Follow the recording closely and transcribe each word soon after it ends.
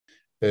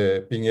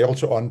being able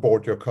to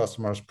onboard your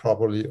customers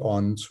properly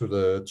onto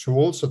the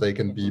tool so they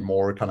can be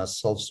more kind of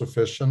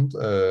self-sufficient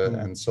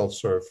and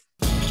self-serve.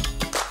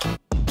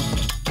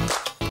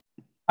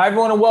 Hi,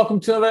 everyone, and welcome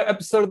to another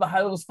episode of the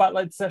High Level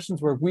Spotlight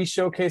Sessions, where we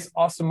showcase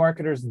awesome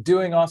marketers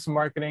doing awesome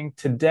marketing.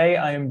 Today,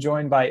 I am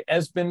joined by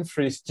Esben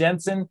Friis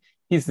Jensen.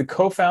 He's the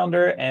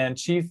co-founder and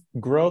chief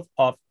growth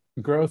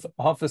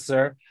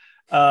officer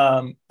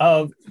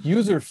of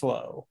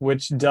UserFlow,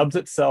 which dubs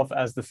itself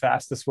as the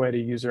fastest way to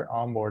user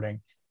onboarding.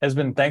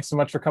 Esben, thanks so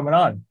much for coming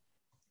on.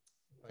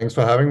 Thanks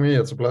for having me.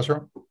 It's a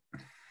pleasure.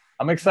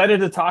 I'm excited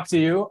to talk to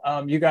you.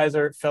 You guys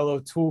are fellow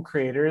tool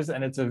creators,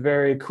 and it's a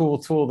very cool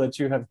tool that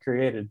you have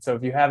created. So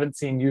if you haven't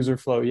seen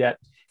UserFlow yet,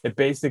 it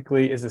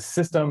basically is a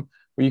system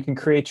where you can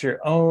create your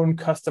own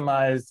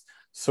customized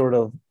sort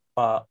of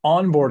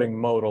onboarding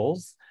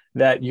modals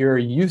that you're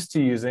used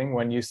to using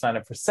when you sign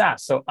up for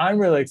SaaS. So I'm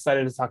really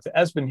excited to talk to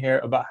Esben here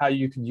about how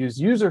you could use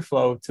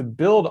UserFlow to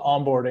build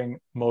onboarding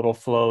modal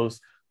flows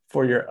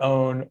for your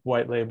own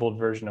white labeled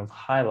version of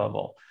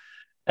HighLevel.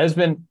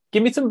 Esben,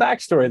 give me some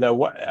backstory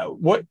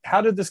though. How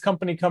did this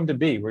company come to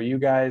be?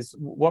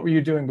 What were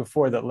you doing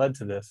before that led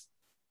to this?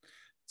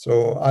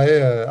 So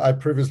I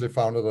previously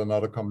founded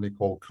another company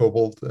called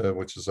Cobalt,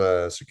 which is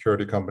a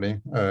security company.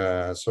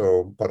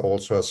 But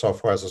also a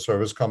software as a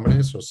service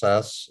company, so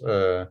SaaS.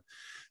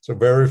 So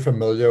very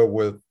familiar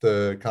with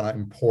the kind of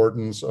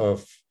importance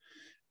of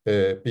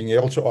being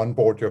able to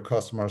onboard your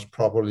customers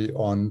properly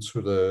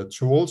onto the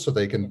tool so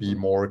they can be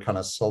more kind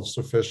of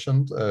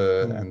self-sufficient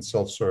and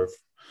self-serve.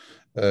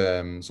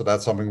 So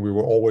that's something we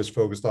were always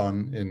focused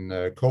on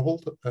in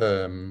Cobalt,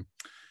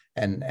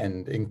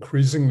 and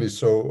increasingly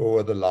so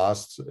over the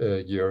last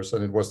years.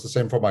 And it was the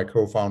same for my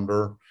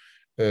co-founder.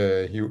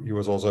 He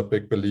was also a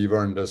big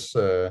believer in this.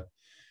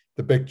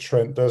 The big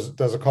trend,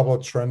 there's a couple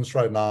of trends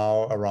right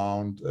now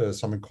around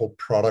something called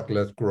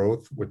product-led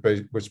growth,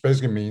 which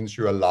basically means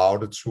you allow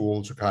the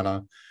tool to kind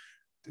of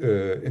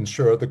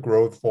ensure the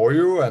growth for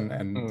you and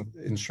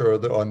ensure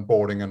the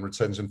onboarding and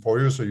retention for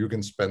you, so you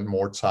can spend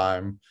more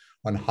time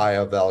on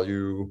higher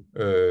value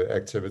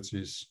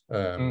activities.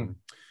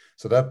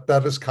 So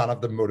that is kind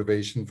of the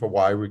motivation for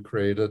why we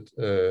created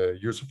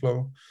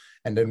UserFlow.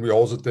 And then we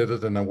also did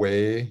it in a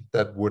way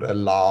that would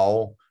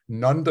allow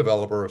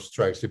non-developers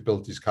to actually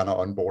build these kind of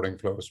onboarding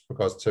flows,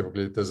 because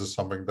typically this is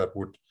something that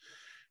would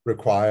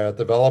require a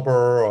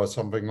developer or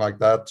something like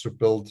that to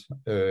build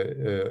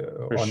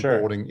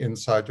onboarding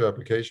inside your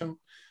application.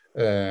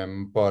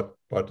 But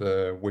with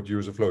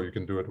UserFlow, you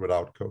can do it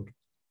without code.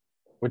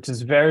 Which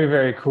is very,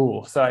 very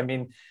cool. So, I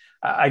mean,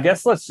 I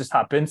guess let's just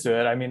hop into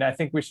it. I mean, I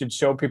think we should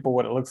show people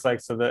what it looks like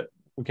so that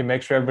we can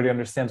make sure everybody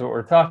understands what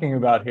we're talking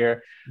about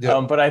here.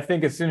 Yep. But I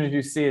think as soon as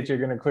you see it, you're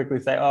going to quickly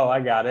say, oh, I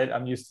got it.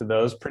 I'm used to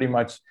those. Pretty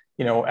much,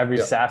 every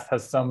SaaS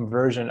has some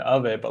version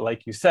of it. But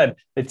like you said,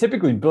 they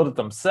typically build it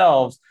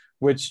themselves,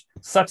 which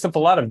sucks up a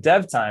lot of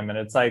dev time. And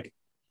it's like,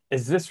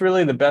 is this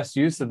really the best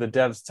use of the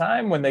dev's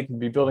time when they could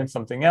be building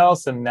something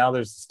else? And now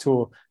there's this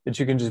tool that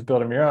you can just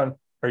build on your own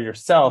or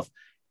yourself.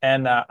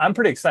 And I'm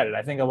pretty excited.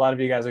 I think a lot of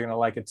you guys are going to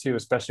like it too,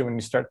 especially when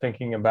you start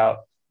thinking about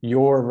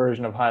your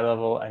version of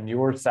HighLevel and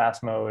your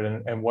SaaS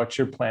mode and what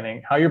you're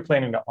planning, how you're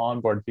planning to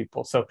onboard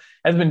people. So,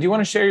 Esben, do you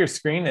want to share your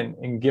screen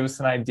and give us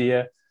an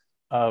idea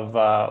of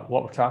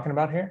what we're talking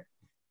about here?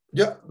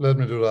 Yeah, let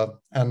me do that.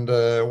 And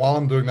while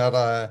I'm doing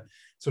that,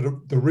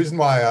 so the reason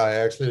why I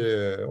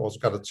actually also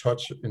got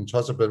in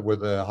touch a bit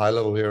with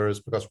HighLevel here is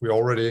because we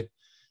already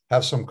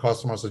have some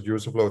customers at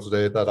UserFlow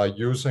today that are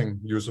using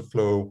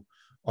UserFlow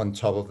on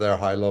top of their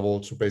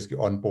HighLevel to basically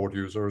onboard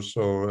users.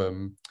 So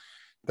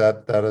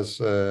that is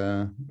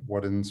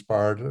what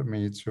inspired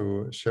me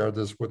to share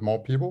this with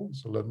more people.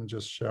 So let me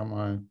just share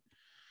my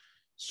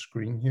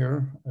screen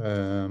here.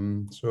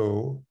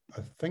 So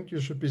I think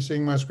you should be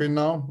seeing my screen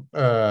now.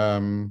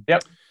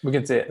 Yep, we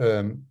can see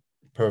it.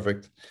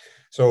 Perfect.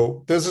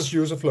 So this is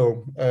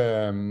UserFlow,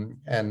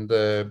 and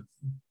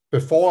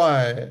before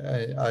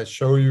I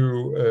show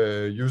you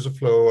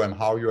UserFlow and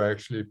how you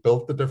actually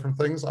build the different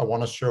things, I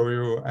want to show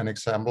you an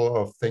example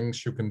of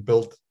things you can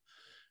build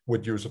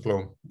with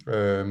UserFlow.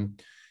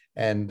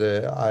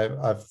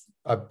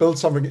 I've built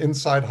something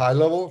inside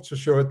HighLevel to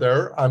show it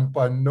there. I'm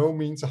by no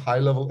means a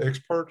HighLevel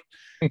expert,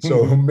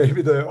 so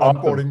maybe the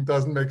onboarding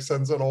doesn't make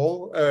sense at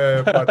all,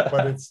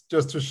 but it's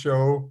just to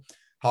show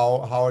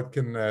how it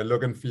can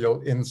look and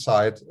feel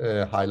inside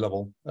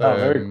HighLevel. Oh,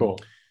 very cool.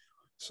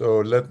 So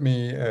let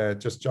me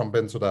just jump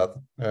into that.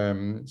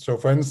 So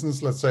for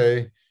instance, let's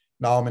say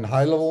now I'm in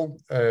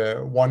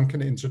HighLevel. One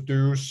can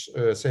introduce,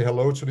 say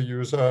hello to the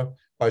user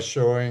by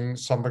showing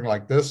something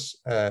like this,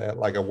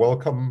 like a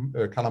welcome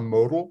kind of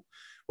modal,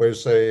 where you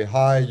say,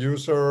 hi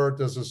user,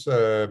 this is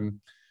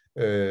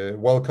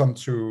welcome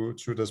to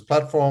this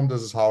platform,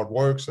 this is how it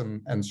works,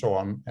 and so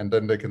on. And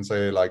then they can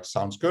say like,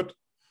 sounds good.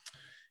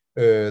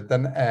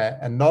 Then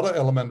another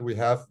element we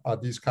have are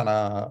these kind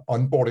of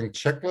onboarding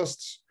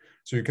checklists.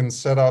 So you can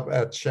set up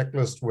a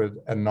checklist with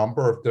a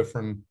number of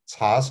different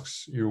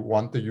tasks you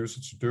want the user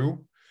to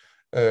do.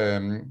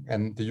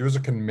 And the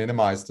user can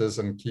minimize this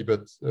and keep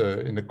it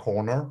in the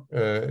corner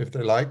if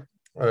they like.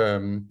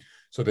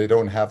 so they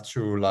don't have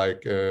to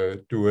like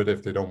do it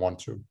if they don't want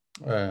to.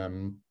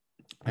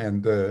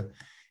 And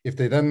if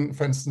they then,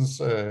 for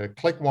instance,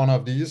 click one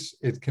of these,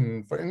 it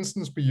can, for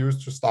instance, be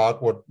used to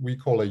start what we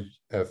call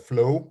a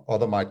flow.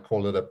 Other might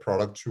call it a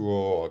product tour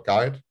or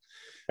guide.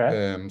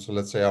 Okay. So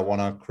let's say I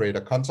want to create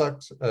a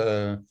contact.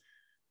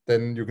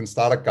 Then you can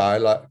start a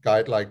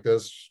guide like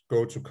this.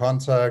 Go to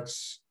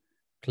contacts,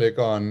 click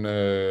on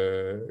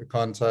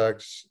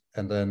contacts,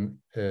 and then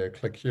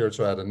click here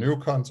to add a new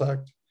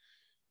contact,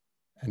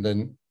 and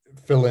then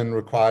fill in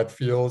required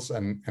fields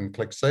and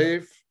click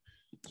save.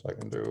 So I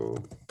can do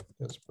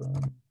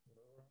Esben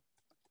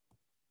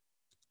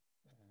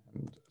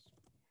and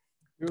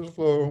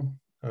UserFlow,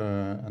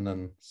 and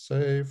then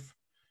save.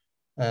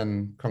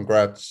 And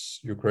congrats,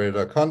 you created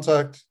a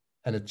contact,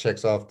 and it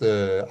checks off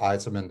the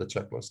item in the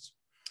checklist.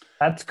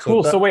 That's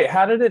cool. So wait,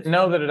 how did it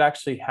know that it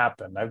actually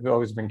happened? I've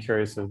always been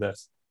curious of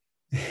this.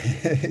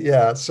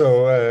 Yeah,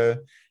 so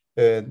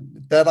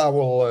that I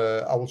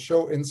will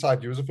show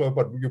inside UserFlow,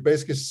 but you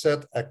basically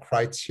set a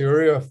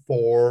criteria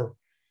for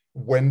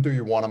when do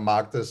you want to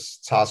mark this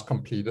task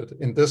completed.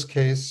 In this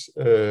case,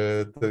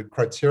 the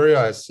criteria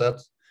I set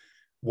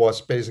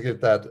was basically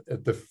that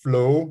the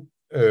flow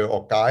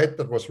or guide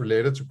that was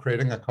related to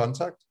creating a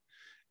contact,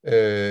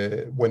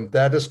 when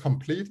that is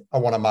complete, I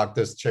want to mark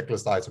this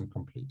checklist item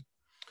complete.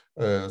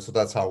 So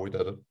that's how we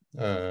did it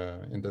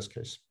in this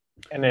case.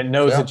 And it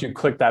knows that you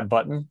click that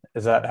button.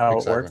 Is that how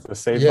it works? The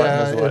save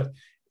button is what?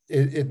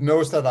 It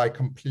knows that I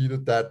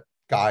completed that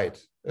guide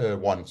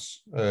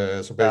once.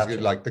 So basically,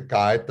 like the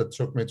guide that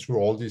took me through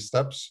all these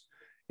steps,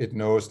 it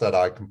knows that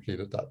I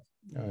completed that.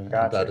 And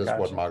that is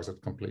what marks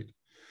it complete.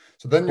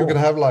 So then you can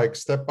have like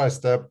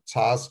step-by-step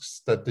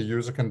tasks that the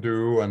user can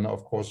do, and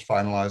of course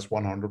finalize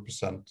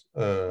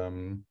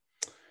 100%.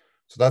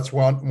 So that's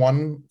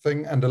one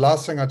thing. And the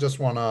last thing I just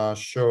want to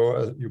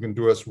show you can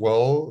do as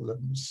well.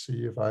 Let me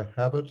see if I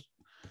have it.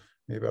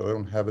 Maybe I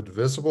don't have it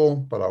visible,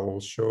 but I will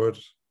show it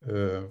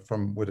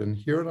from within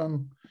here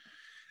then.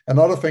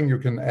 Another thing you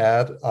can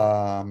add,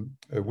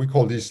 we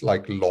call these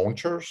like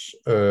launchers.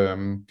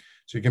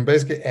 So you can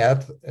basically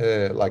add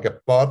like a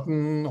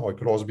button, or it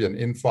could also be an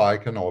info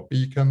icon or a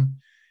beacon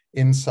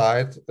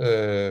inside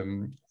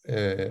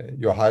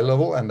your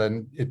HighLevel, and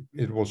then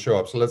it will show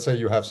up. So let's say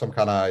you have some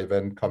kind of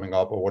event coming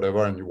up or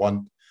whatever, and you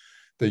want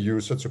the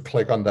user to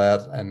click on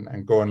that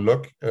and go and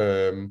look.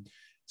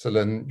 So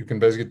then you can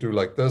basically do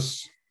like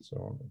this.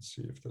 So let's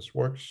see if this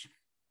works.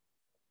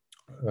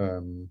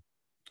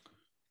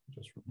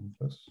 Just remove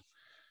this.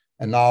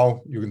 And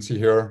now you can see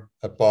here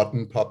a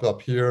button pop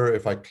up here.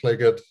 If I click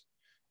it,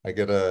 I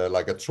get a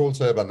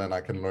tooltip, and then I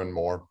can learn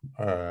more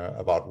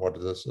about what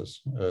this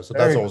is. So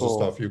that's also cool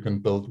stuff you can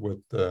build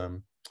with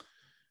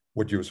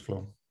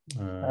UserFlow.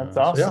 That's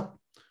awesome. So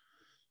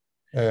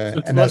yeah.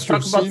 So let's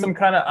talk about some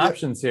kind of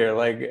options here.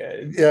 Like,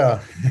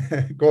 yeah,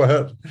 go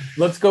ahead.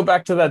 Let's go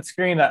back to that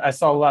screen. I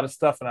saw a lot of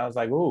stuff, and I was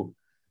like, ooh.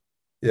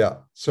 Yeah.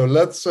 So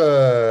let's.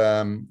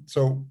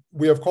 So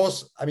we of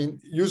course, I mean,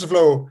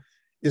 UserFlow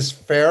is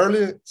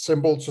fairly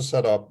simple to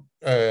set up,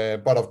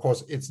 but of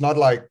course, it's not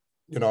like,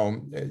 you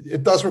know,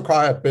 it does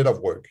require a bit of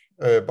work,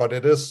 but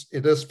it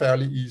is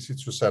fairly easy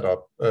to set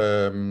up.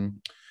 The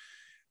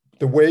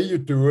way you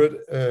do it,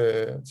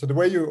 so the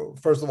way you,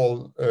 first of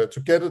all, to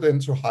get it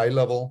into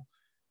HighLevel,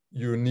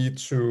 you need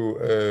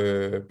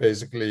to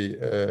basically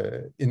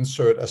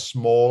insert a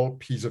small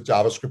piece of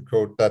JavaScript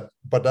code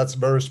but that's a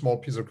very small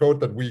piece of code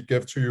that we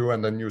give to you,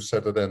 and then you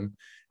set it in,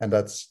 and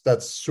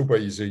that's super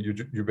easy.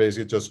 You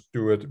basically just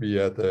do it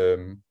via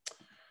the.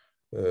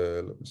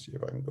 Let me see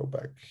if I can go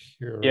back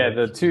here. Yeah,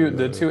 the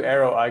two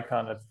arrow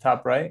icon at the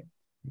top right.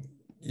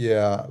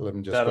 Yeah, let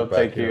me just. That'll go back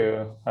take here.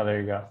 you. Oh, there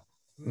you go.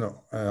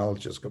 No, I'll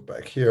just go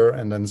back here,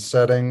 and then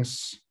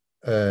settings,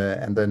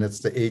 and then it's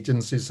the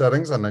agency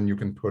settings, and then you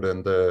can put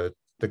in the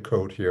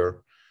code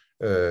here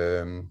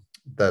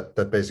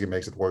that basically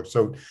makes it work.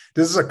 So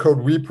this is a code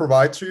we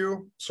provide to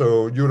you,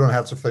 so you don't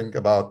have to think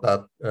about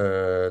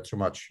that too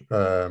much.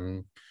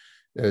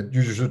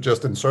 You should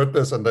just insert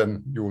this, and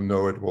then you will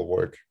know it will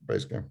work,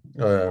 basically.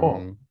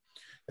 Cool.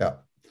 Yeah.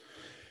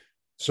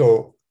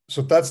 So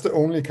that's the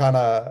only kind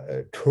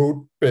of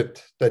code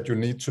bit that you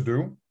need to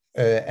do.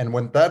 And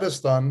when that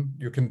is done,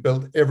 you can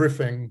build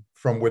everything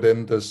from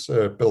within this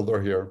builder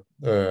here.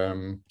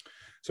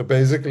 So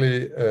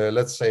basically,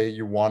 let's say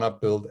you want to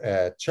build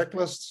a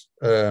checklist.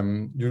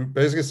 You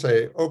basically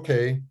say,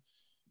 okay,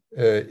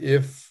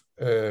 if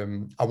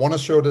I want to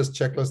show this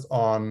checklist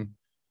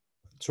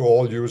to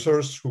all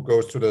users who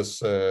goes to this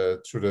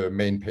to the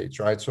main page,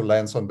 right? So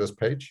lands on this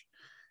page.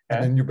 Okay.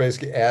 And then you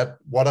basically add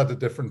what are the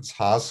different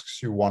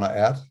tasks you want to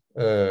add.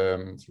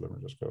 So let me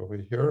just go over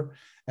here.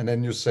 And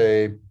then you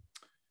say,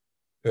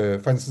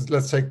 for instance,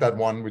 let's take that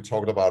one we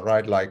talked about,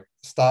 right? Like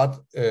start,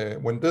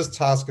 when this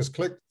task is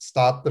clicked,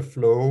 start the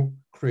flow,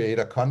 create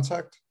a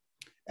contact,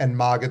 and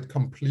mark it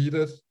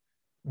completed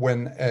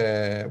when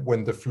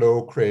the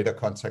flow create a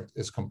contact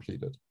is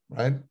completed,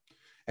 right?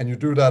 And you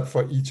do that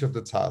for each of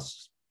the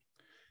tasks.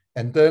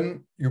 And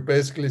then you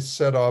basically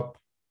set up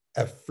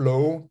a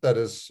flow that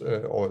is,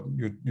 or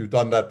you've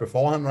done that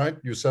beforehand, right?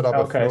 You set up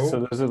a flow. Okay,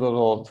 so those are the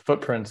little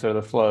footprints or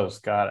the flows.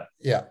 Got it.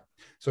 Yeah.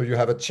 So you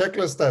have a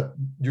checklist that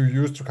you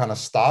use to kind of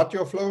start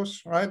your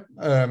flows, right?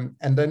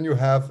 And then you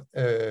have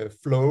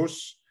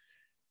flows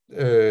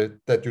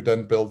that you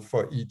then build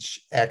for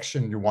each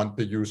action you want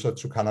the user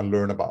to kind of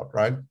learn about,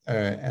 right?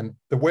 And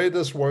the way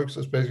this works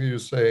is basically you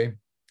say,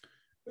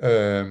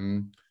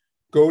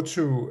 go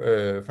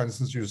to, for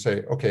instance, you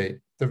say, okay,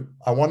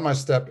 I want my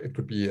step, it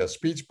could be a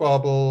speech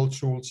bubble,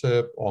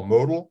 tooltip, or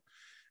modal.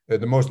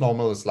 The most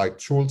normal is like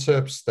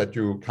tooltips that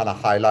you kind of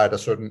highlight a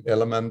certain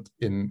element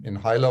in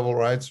HighLevel,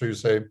 right? So you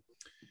say,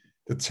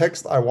 the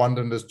text I want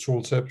in this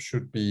tooltip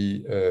should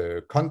be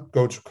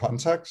go to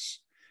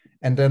contacts,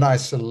 and then I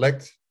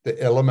select the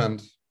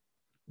element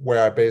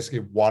where I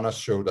basically want to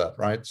show that,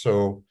 right?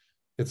 So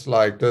it's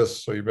like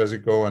this. So you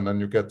basically go and then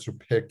you get to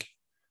pick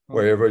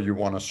wherever you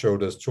want to show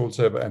this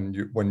tooltip,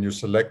 and when you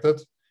select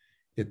it,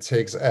 it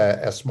takes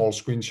a small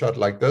screenshot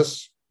like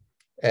this,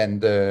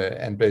 and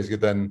basically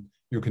then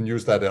you can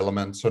use that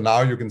element. So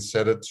now you can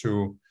set it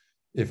to,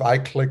 if I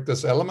click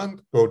this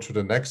element, go to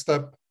the next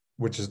step,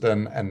 which is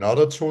then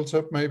another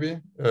tooltip maybe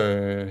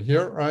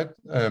here, right?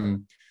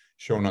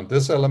 Shown on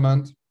this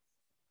element.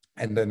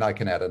 And then I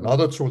can add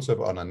another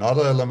tooltip on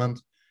another element.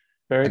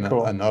 Very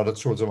cool. Another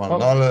tooltip on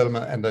another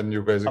element. And then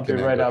you basically I'll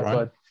be right out,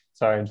 bud.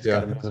 Sorry, I just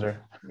got a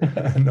visitor.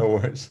 No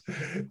worries.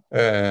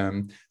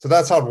 So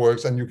that's how it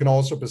works. And you can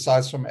also,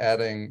 besides from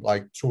adding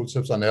like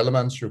tooltips on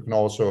elements, you can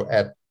also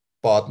add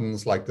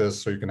buttons like this.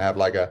 So you can have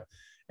like a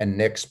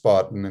next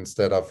button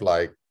instead of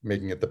like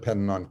making it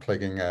dependent on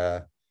clicking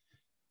a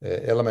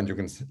element. You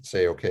can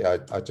say, okay,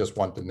 I just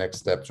want the next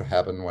step to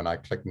happen when I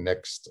click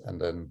next,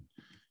 and then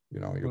you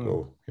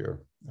go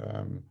here.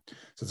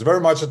 So it's very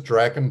much a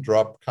drag and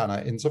drop kind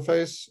of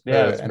interface.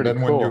 Yeah, it's and pretty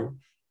then cool.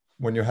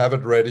 when you have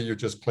it ready, you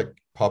just click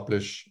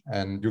publish,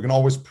 and you can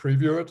always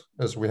preview it,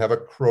 as we have a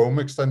Chrome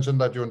extension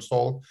that you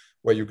install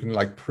where you can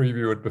like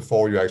preview it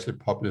before you actually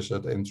publish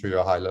it into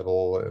your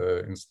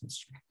HighLevel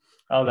instance.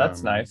 Oh,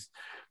 that's nice.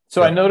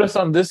 So yeah. I noticed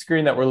on this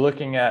screen that we're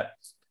looking at,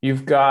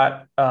 you've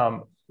got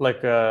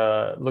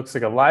looks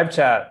like a live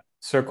chat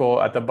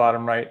circle at the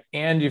bottom right,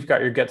 and you've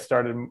got your get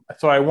started.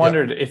 So I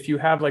wondered if you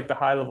have like the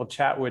HighLevel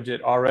chat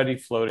widget already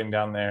floating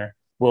down there,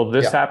 will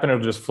this happen, or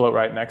just float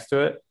right next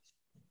to it?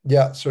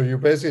 Yeah, so you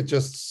basically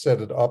just set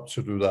it up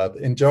to do that.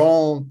 In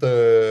general,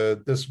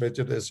 this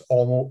widget is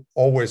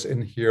always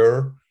in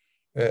here,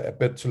 a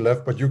bit to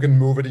left, but you can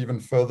move it even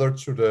further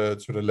to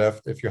the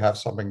left if you have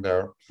something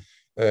there.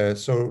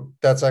 So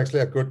that's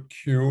actually a good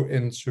cue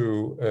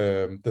into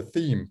the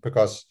theme,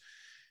 because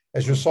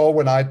as you saw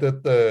when I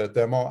did the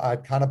demo, I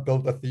kind of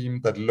built a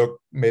theme that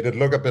made it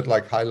look a bit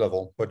like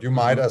HighLevel, but you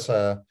might, as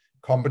a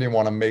company,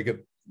 want to make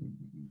it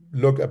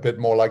look a bit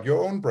more like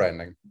your own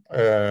branding.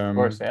 Of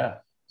course, yeah.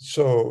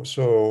 So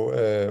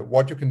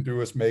what you can do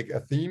is make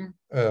a theme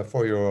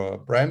for your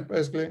brand,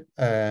 basically.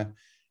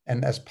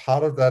 And as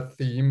part of that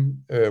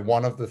theme,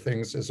 one of the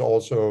things is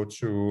also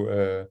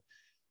to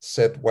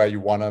set where you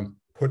want to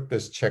put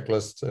this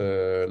checklist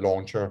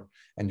launcher,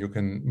 and you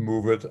can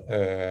move it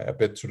a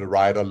bit to the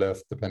right or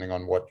left, depending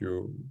on what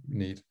you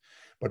need.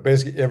 But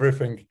basically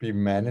everything can be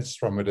managed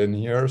from within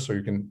here. So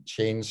you can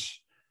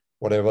change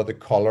whatever the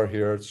color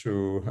here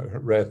to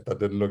red. That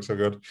didn't look so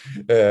good,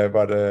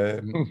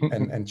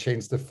 and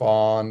change the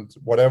font,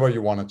 whatever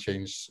you want to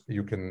change,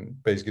 you can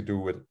basically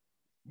do it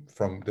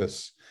from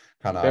this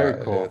kind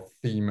of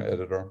theme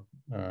editor.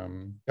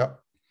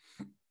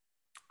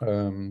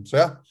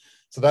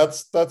 So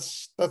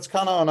that's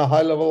kind of on a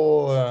high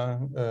level,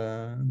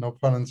 no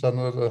pun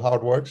intended, how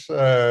it works.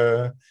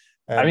 I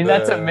mean,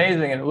 that's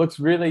amazing, and it looks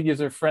really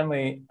user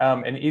friendly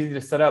and easy to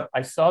set up.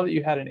 I saw that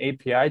you had an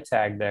API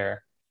tag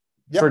there.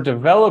 For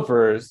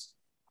developers,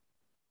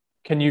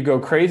 can you go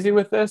crazy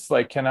with this?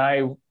 Like, can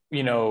I,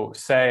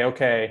 say,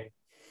 okay,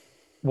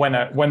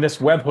 when this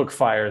webhook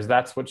fires,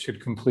 that's what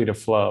should complete a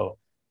flow?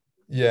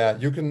 Yeah,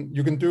 you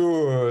can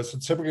do. So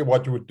typically,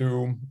 what you would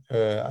do,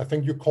 I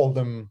think you call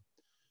them.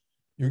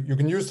 You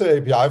can use the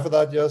API for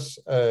that. Yes,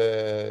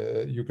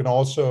 you can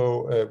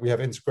also. We have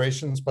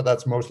integrations, but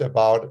that's mostly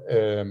about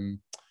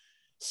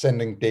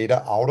sending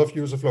data out of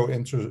UserFlow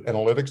into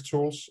analytics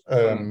tools.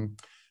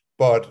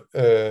 But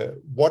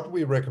what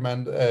we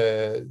recommend,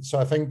 so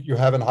I think you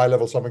have in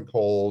HighLevel something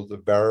called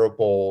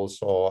variables,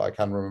 or I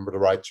can't remember the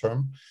right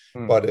term,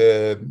 but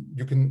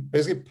you can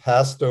basically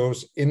pass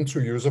those into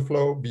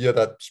UserFlow via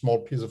that small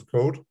piece of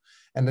code,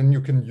 and then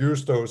you can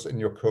use those in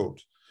your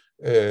code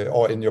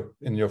or in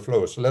your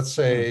flow. So let's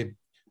say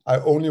I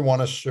only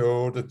want to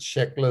show the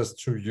checklist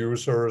to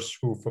users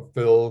who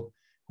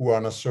are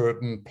on a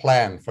certain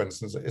plan, for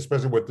instance,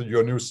 especially with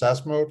your new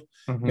SaaS mode.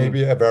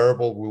 Maybe a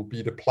variable will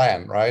be the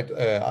plan, right?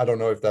 I don't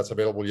know if that's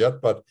available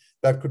yet, but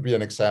that could be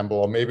an example.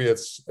 Or maybe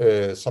it's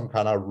some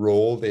kind of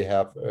role they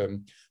have.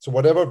 So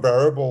whatever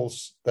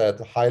variables that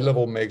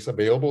HighLevel makes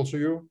available to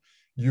you,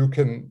 you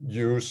can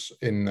use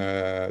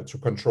to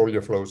control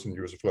your flows in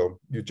UserFlow.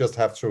 You just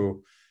have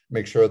to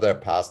make sure they're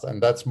passed.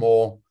 And that's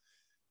more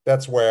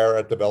that's where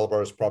a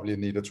developer is probably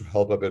needed to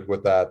help a bit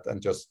with that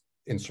and just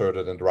insert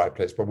it in the right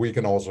place. But we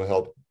can also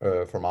help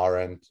from our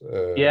end.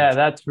 Yeah,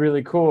 that's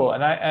really cool.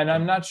 And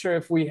I'm not sure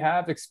if we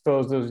have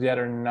exposed those yet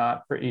or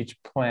not for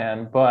each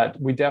plan, but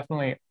we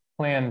definitely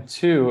plan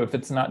to if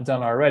it's not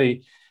done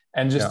already.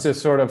 And just to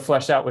sort of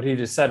flesh out what he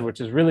just said, which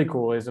is really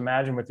cool, is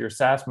imagine with your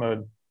SaaS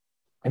mode,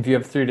 if you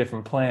have 3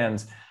 different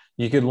plans,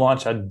 you could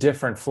launch a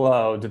different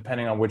flow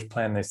depending on which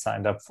plan they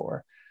signed up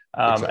for.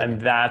 Exactly.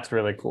 And that's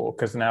really cool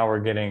because now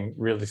we're getting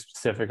really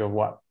specific of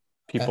what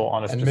people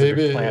on a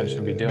specific plan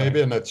should be doing.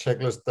 Maybe in a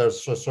checklist,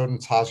 there's a certain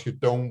task you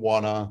don't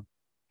want to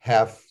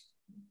have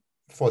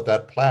for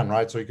that plan,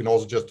 right? So you can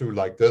also just do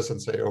like this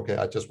and say, okay,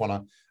 I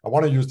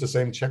want to use the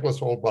same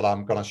checklist role, but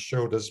I'm going to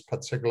show this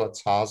particular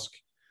task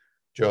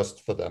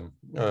just for them.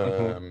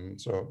 Yeah.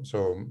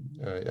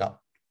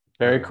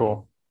 Very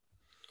cool.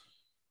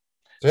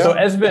 So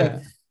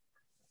Esben,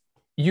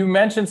 you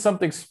mentioned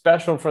something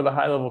special for the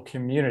HighLevel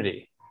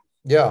community.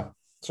 Yeah.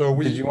 So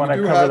did you want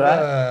to cover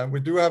that? We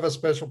do have a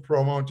special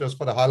promo just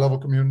for the HighLevel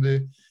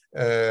community.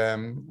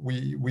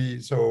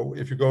 So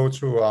if you go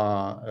to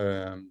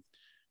our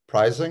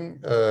pricing,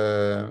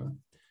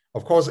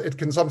 of course, it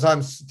can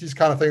sometimes, these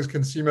kind of things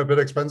can seem a bit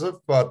expensive,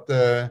 but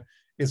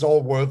it's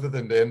all worth it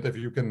in the end if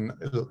you can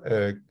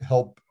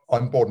help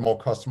onboard more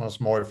customers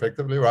more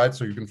effectively, right?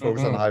 So you can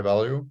focus on high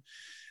value.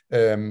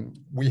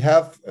 We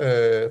have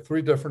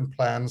 3 different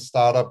plans: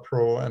 Startup,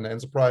 Pro, and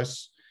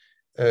Enterprise.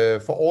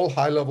 For all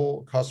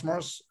HighLevel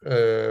customers,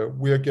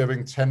 we are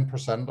giving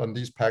 10% on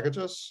these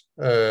packages,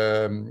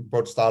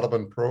 both Startup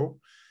and Pro.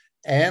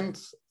 And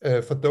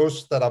for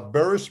those that are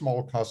very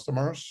small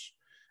customers,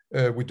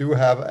 we do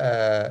have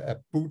a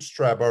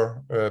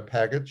bootstrapper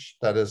package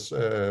that is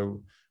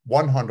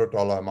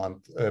 $100 a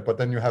month, but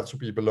then you have to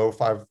be below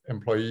 5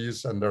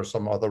 employees, and there's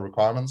some other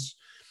requirements.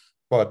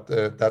 But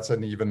that's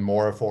an even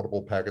more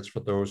affordable package for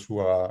those who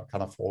are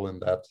kind of fall in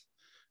that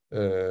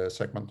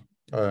segment.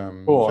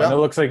 Cool. And it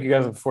looks like you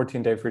guys have a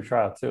 14-day free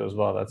trial too as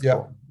well. That's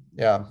cool.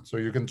 Yeah. So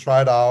you can try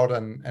it out.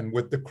 And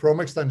with the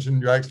Chrome extension,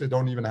 you actually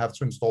don't even have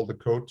to install the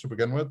code to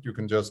begin with. You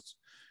can just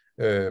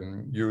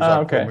use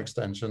our Chrome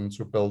extension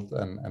to build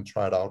and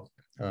try it out.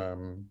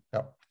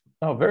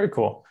 Oh, very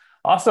cool.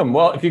 Awesome.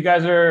 Well, if you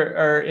guys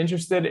are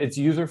interested, it's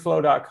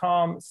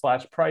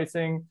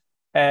userflow.com/pricing.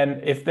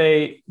 And if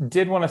they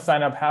did want to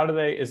sign up,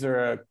 is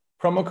there a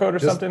promo code or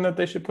something that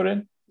they should put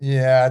in?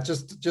 Yeah,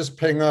 just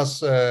ping us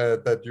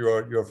that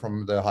you're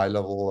from the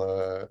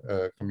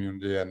HighLevel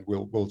community, and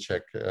we'll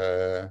check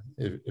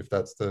if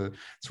that's the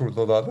truth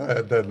or not.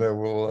 Then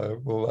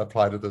we'll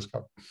apply the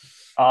discount.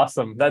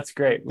 Awesome, that's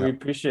great. We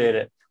appreciate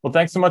it. Well,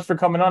 thanks so much for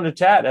coming on to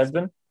chat,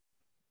 Esben.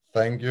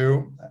 Thank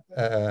you.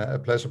 A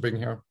pleasure being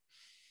here.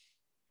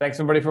 Thanks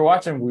everybody for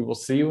watching. We will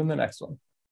see you in the next one.